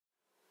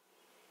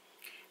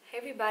Hey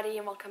everybody,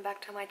 and welcome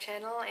back to my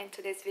channel. In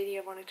today's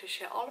video I wanted to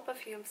share all the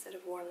perfumes that I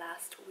wore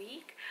last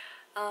week.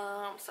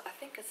 So I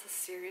think it's a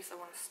series I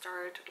want to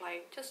start,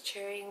 like just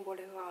sharing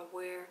whatever I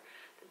wear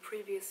the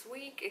previous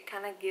week. It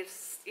kind of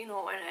gives, an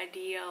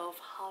idea of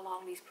how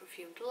long these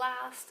perfumes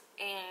last.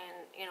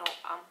 And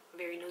I'm a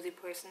very nosy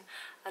person.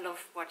 I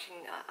love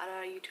watching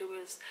other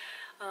YouTubers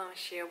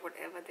share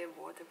whatever they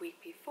wore the week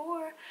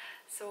before.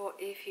 So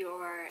if you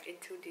are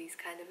into these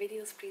kind of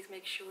videos, please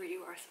make sure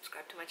you are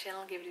subscribed to my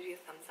channel, give it a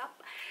thumbs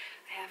up.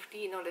 I have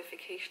the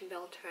notification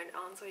bell turned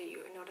on so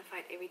you're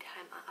notified every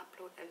time I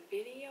upload a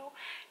video.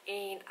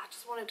 And I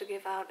just wanted to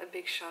give out a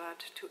big shout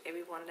out to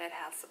everyone that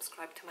has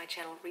subscribed to my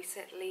channel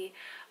recently,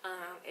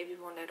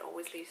 everyone that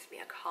always leaves me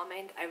a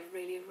comment. I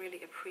really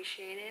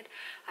appreciate it.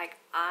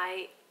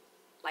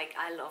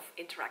 I love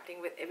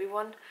interacting with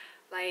everyone,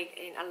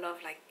 and I love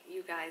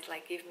you guys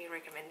give me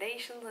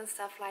recommendations and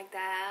stuff like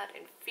that,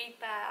 and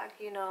feedback,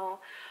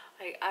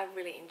 I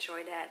really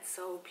enjoy that.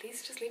 So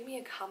please just leave me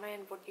a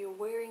comment what you're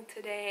wearing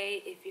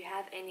today, if you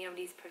have any of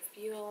these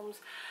perfumes.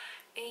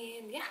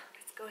 And yeah,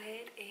 let's go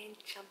ahead and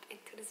jump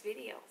into this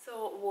video.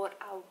 So what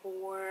I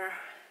wore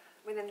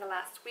within the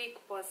last week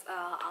was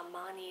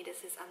Armani.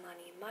 This is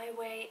Armani My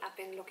Way. I've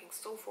been looking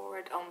so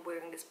forward on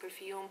wearing this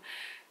perfume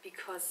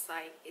because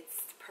it's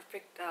the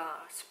perfect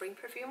spring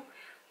perfume.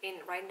 And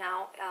right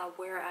now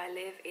where I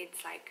live,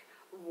 it's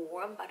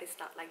warm, but it's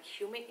not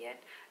humid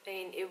yet,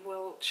 and it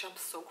will jump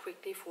so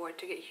quickly for it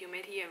to get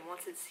humid here. And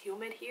once it's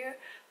humid here,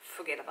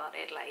 forget about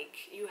it.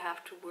 You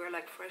have to wear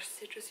fresh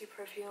citrusy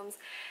perfumes.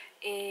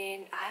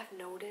 And I have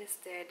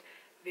noticed that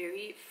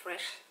very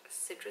fresh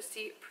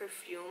citrusy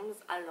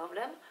perfumes, I love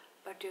them,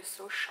 but they're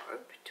so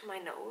sharp to my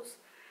nose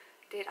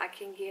that I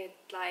can get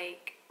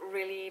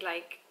really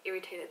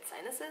irritated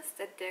sinuses,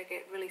 that they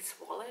get really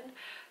swollen.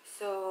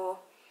 So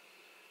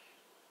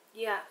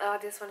yeah,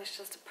 this one is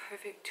just a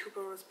perfect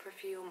tuberose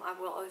perfume. I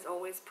will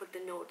always put the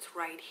notes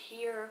right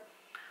here.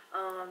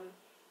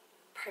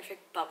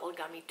 Perfect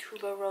bubblegummy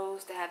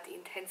tuberose. They have the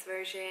intense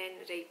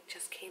version. They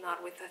just came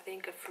out with, I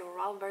think, a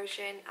floral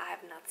version. I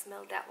have not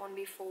smelled that one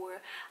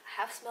before.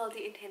 I have smelled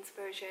the intense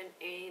version,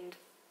 and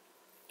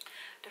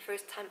the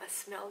first time I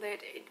smelled it,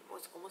 it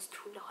was almost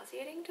too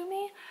nauseating to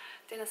me.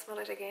 Then I smelled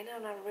it again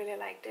and I really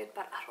liked it,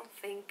 but I don't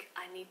think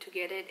I need to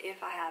get it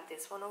if I have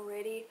this one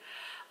already.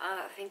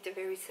 I think they're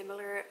very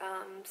similar,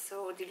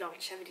 so the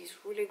longevity is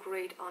really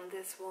great on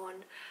this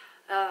one.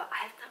 I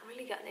have not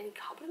really gotten any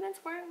compliments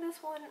wearing this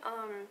one.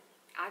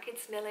 I can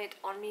smell it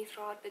on me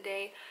throughout the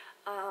day.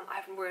 I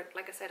haven't worn,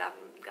 like I said, I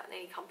haven't gotten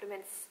any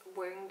compliments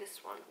wearing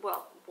this one.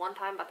 Well, one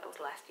time, but that was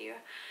last year.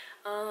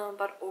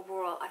 But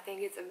overall, I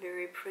think it's a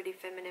very pretty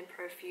feminine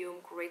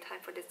perfume. Great time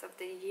for this of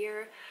the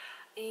year.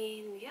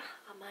 And yeah,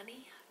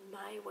 Armani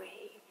My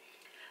Way.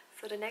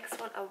 So the next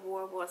one I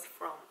wore was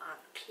from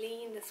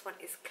Clean. This one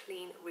is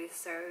Clean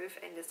Reserve,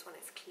 and this one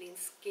is Clean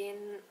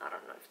Skin. I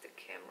don't know if the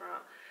camera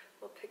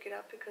will pick it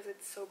up because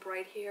it's so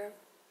bright here.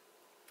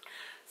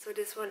 So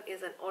this one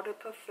is an eau de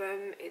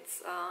parfum.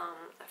 It's a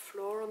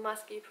floral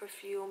musky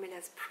perfume. It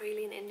has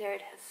praline in there,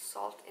 it has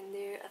salt in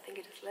there, I think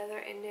it has leather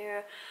in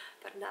there,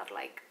 but not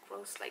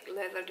gross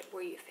leather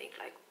where you think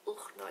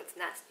ugh, no, it's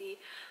nasty.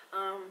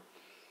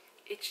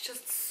 It's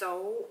just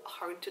so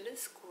hard to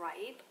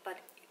describe, but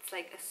it's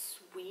a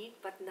sweet,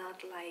 but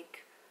not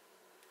like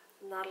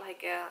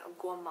a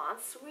gourmand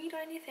sweet or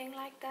anything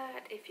like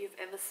that. If you've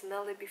ever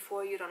smelled it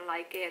before, you don't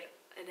like it.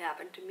 It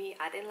happened to me.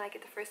 I didn't like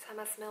it the first time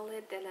I smelled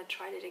it. Then I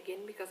tried it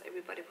again because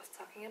everybody was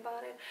talking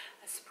about it.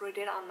 I sprayed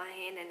it on my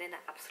hand, and then I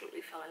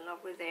absolutely fell in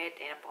love with it,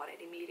 and I bought it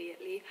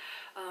immediately.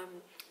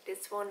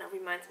 This one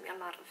reminds me a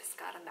lot of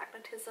Escada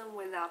Magnetism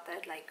without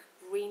that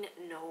green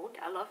note.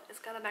 I love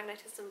Escada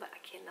Magnetism, but I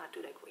cannot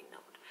do that green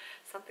note.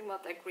 Something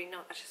about that green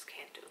note I just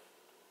can't do.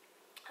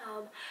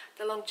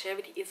 The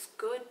longevity is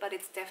good, but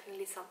it's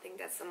definitely something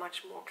that's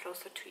much more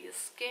closer to your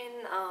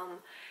skin.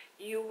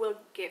 You will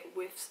get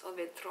whiffs of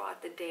it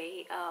throughout the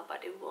day,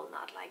 but it will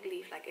not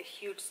leave a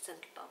huge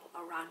scent bubble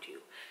around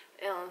you.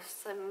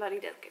 Somebody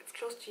that gets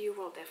close to you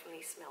will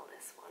definitely smell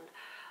this one.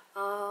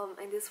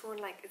 And this one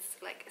it's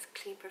a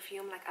clean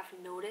perfume. I've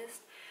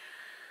noticed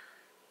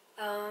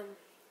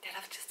that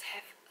I've just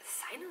have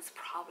sinus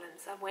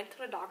problems. I went to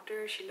the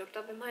doctor, she looked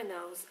up in my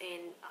nose,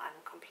 and I'm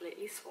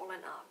completely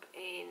swollen up,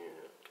 and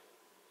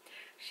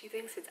she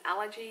thinks it's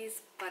allergies,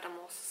 but I'm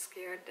also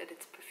scared that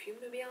it's perfume,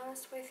 to be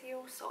honest with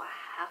you. So I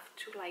have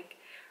to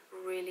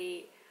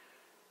really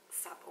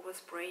stop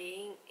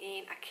overspraying,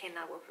 and I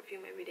cannot wear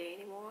perfume every day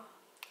anymore.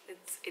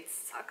 It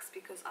sucks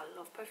because I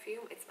love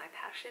perfume. It's my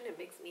passion. It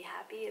makes me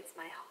happy. It's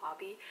my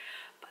hobby,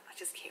 but I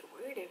just can't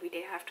wear it every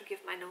day. I have to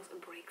give my nose a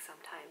break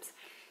sometimes.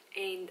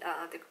 And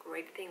the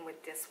great thing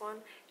with this one,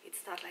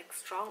 it's not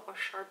strong or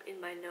sharp in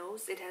my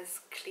nose. It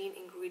has clean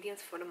ingredients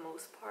for the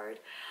most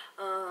part.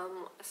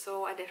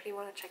 So I definitely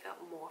want to check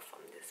out more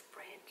from this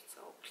brand.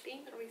 So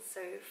Clean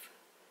Reserve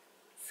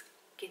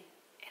Skin.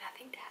 And I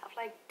think they have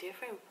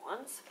different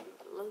ones.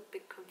 A little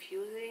bit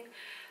confusing.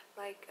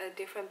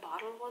 Different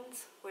bottle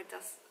ones where it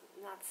does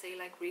not say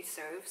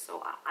Reserve.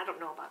 So I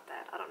don't know about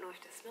that. I don't know if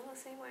they smell the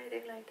same or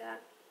anything like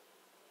that.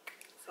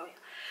 So yeah,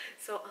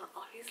 so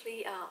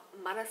obviously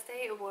Mother's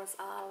Day was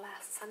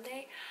last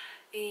Sunday,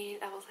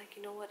 and I was like,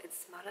 you know what,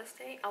 it's Mother's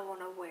Day, I want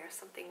to wear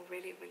something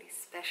really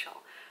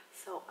special.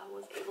 So I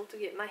was able to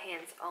get my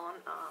hands on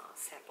a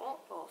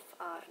sample of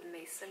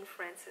Mason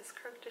Francis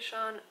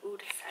Kurkdushan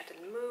Oud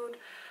Satin Mood.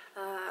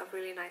 A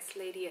really nice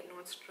lady at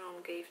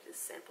Nordstrom gave this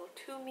sample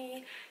to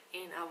me,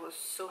 and I was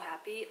so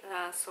happy.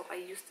 So I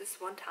used this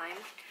one time,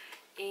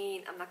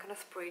 and I'm not gonna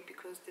spray it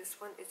because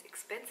this one is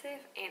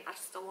expensive, and I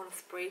just don't want to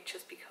spray it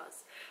just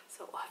because.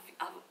 So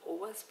I've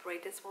over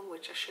sprayed this one,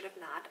 which I should have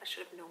not. I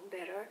should have known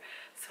better.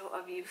 So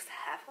I've used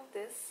half of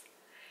this,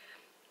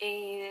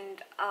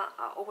 and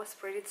I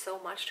oversprayed it so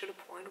much to the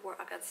point where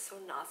I got so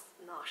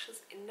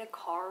nauseous in the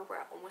car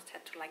where I almost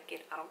had to like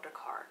get out of the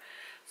car.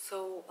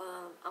 So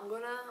I'm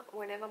gonna,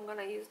 whenever I'm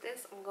gonna use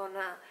this, I'm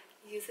gonna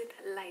use it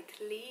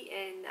lightly,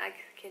 and I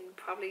can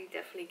probably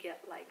definitely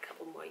get like a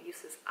couple more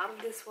uses out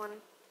of this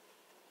one.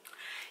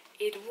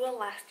 It will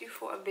last you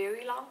for a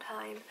very long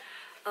time,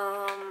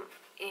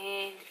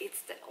 and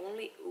it's the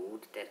only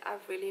oud that I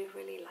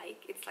really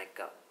like. It's like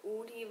a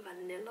oudy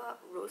vanilla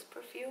rose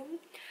perfume.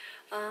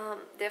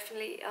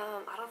 Definitely,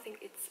 I don't think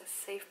it's a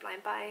safe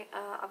blind buy.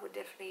 I would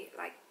definitely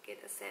like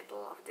get a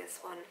sample of this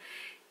one,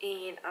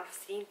 and I've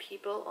seen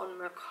people on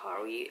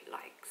Mercari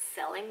like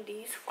selling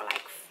these for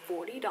like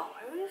 $40.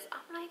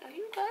 I'm like, are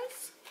you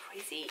guys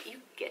crazy?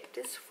 You get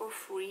this for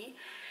free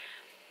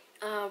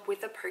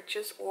with a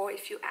purchase, or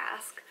if you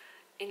ask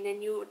and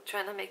then you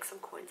trying to make some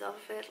coins off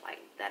of it, like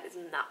that is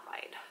not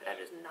right. That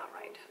is not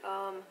right.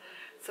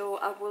 So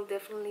I will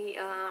definitely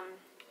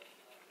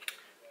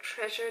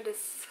treasure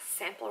this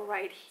sample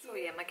right here. So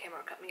yeah, my camera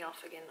cut me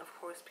off again, of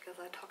course, because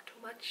I talk too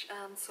much.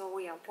 So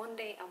yeah, one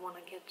day I want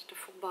to get the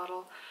full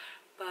bottle,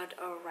 but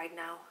right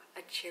now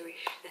I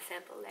cherish the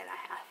sample that I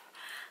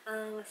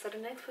have. So the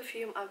next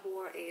perfume I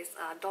wore is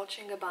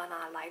Dolce &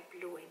 Gabbana Light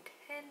Blue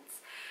Intense,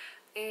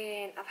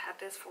 and I've had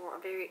this for a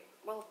very,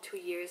 well, 2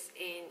 years,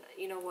 and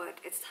you know what,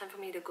 it's time for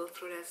me to go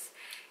through this,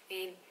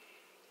 and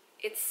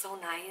it's so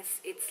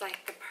nice. It's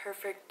like the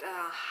perfect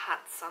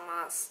hot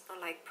summer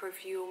like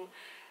perfume.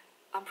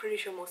 I'm pretty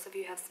sure most of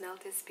you have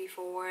smelled this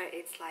before.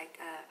 It's like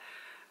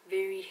a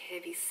very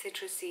heavy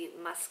citrusy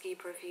musky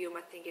perfume.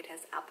 I think it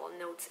has apple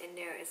notes in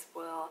there as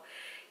well.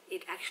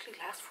 It actually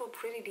lasts for a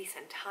pretty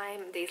decent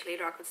time. Days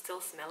later I could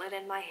still smell it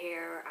in my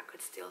hair. I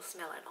could still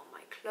smell it on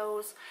my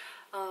clothes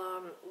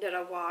that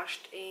I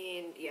washed,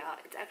 and yeah,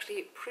 it's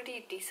actually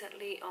pretty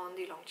decently on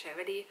the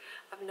longevity,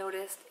 I've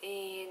noticed.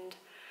 And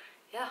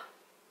yeah,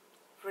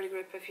 really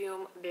great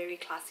perfume, very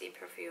classy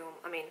perfume.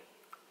 I mean,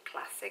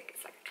 classic,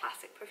 it's like a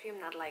classic perfume,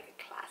 not like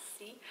a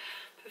classy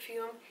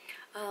perfume.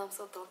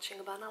 So Dolce &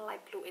 Gabbana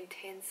Light Blue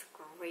Intense,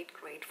 great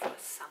for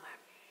summer.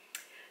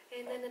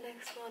 And then the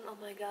next one, oh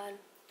my god,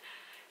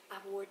 I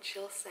wore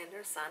Jil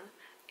Sander Sun,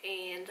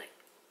 and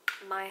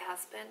my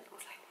husband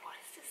was like, what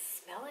is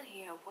this smell in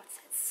here? What's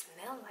that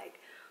smell like?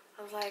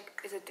 I was like,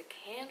 is it the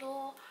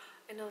candle?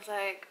 And I was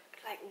like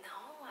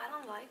no, I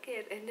don't like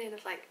it. And then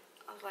it's like,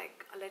 I was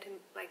like, I let him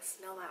like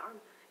smell my arm.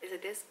 Is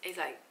it this? He's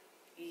like,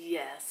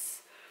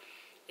 yes.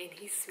 And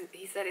he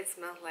said it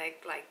smelled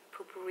like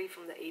potpourri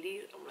from the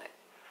 80s. I'm like,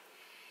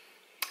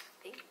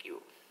 thank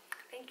you.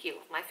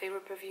 My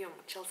favorite perfume,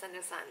 Jil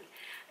Sander Sun.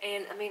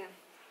 And I mean,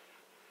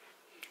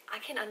 I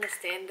can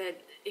understand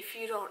that if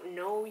you don't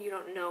know, you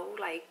don't know,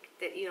 like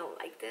that you don't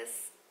like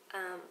this.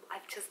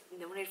 I've just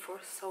known it for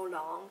so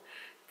long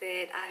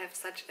that I have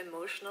such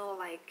emotional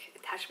like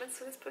attachments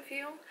to this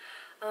perfume.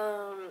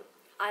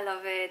 I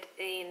love it,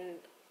 and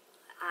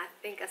I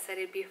think I said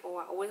it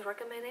before, I always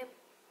recommend it,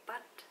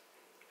 but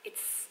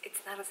it's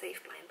not a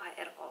safe blind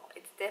buy at all.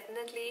 It's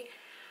definitely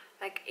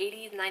like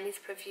 80s, 90s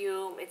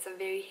perfume. It's a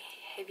very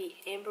heavy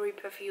ambery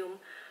perfume,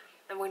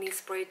 and when you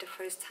spray it the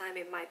first time,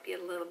 it might be a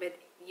little bit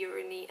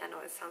urine-y. I know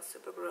it sounds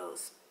super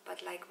gross,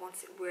 but like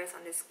once it wears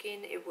on the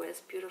skin, it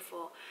wears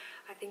beautiful.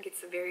 I think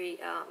it's a very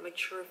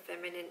mature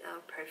feminine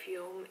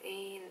perfume,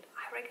 and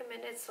I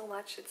recommend it so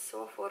much. It's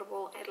so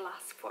affordable, it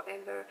lasts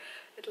forever,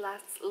 it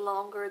lasts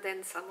longer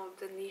than some of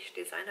the niche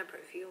designer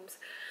perfumes.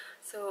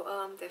 So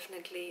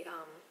definitely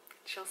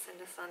Jil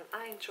Sander Sun.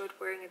 I enjoyed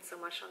wearing it so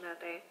much on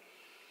that day,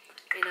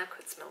 and I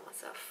could smell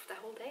myself the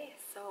whole day,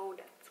 so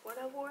that's what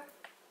I wore.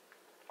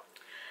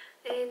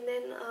 And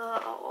then I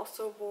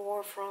also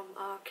wore from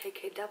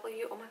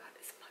KKW. Oh my god,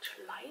 it's much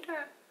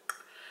lighter.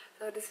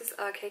 So this is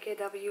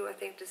KKW. I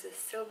think this is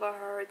Silver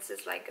Hearts.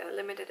 It's like a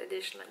limited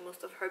edition, like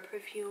most of her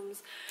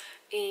perfumes.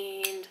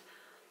 And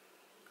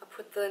I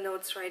put the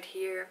notes right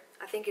here.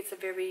 I think it's a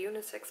very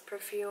unisex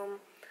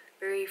perfume,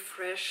 very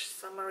fresh,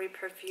 summery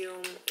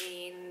perfume.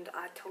 And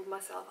I told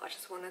myself I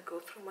just want to go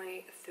through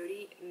my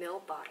 30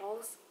 ml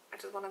bottles. I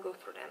just want to go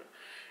through them.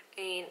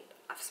 And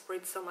I've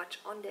sprayed so much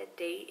on that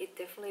day, it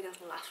definitely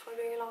doesn't last for a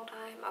very long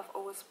time. I've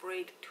always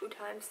sprayed 2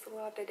 times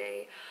throughout the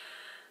day.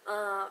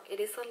 It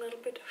is a little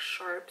bit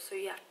sharp, so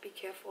you have to be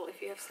careful if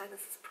you have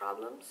sinus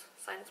problems.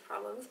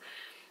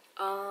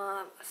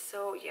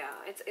 So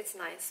yeah, it's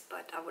nice,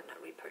 but I would not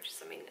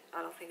repurchase. I mean,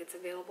 I don't think it's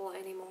available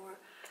anymore.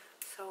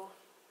 So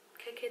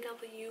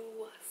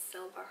KKW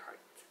Silver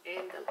Hearts.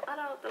 And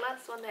the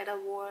last one that I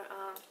wore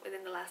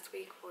within the last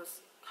week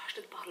was, gosh,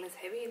 this bottle is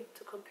heavy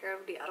to compare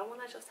with the other one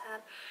I just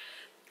had.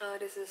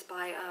 This is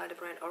by the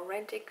brand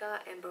Orentica,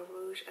 Amber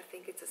Rouge. I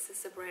think it's a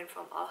sister brand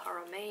from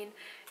Armani.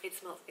 It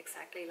smells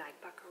exactly like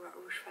Baccarat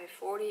Rouge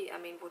 540. I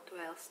mean, what do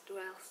I else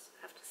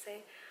have to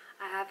say?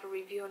 I have a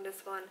review on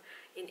this one.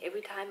 And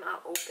every time I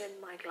open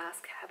my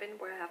glass cabinet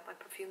where I have my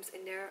perfumes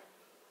in there,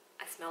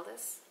 I smell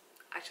this.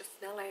 I just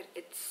smell it.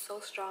 It's so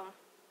strong.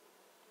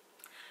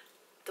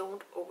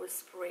 Don't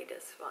overspray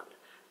this one.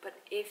 But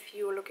if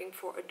you're looking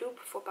for a dupe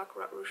for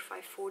Baccarat Rouge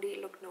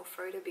 540, look no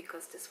further,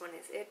 because this one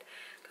is it.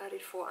 Got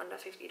it for under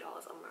 $50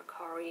 on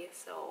Mercari.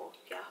 So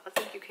yeah, I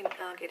think you can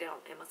get it on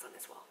Amazon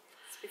as well.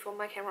 So before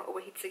my camera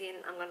overheats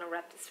again, I'm gonna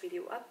wrap this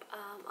video up.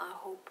 I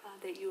hope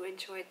that you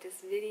enjoyed this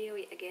video.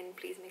 Again,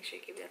 please make sure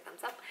you give it a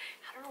thumbs up.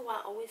 I don't know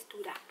why I always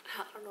do that.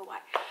 I don't know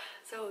why.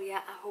 So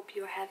yeah, I hope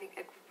you're having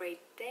a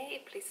great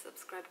day. Please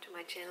subscribe to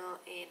my channel,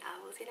 and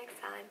I will see you next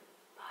time.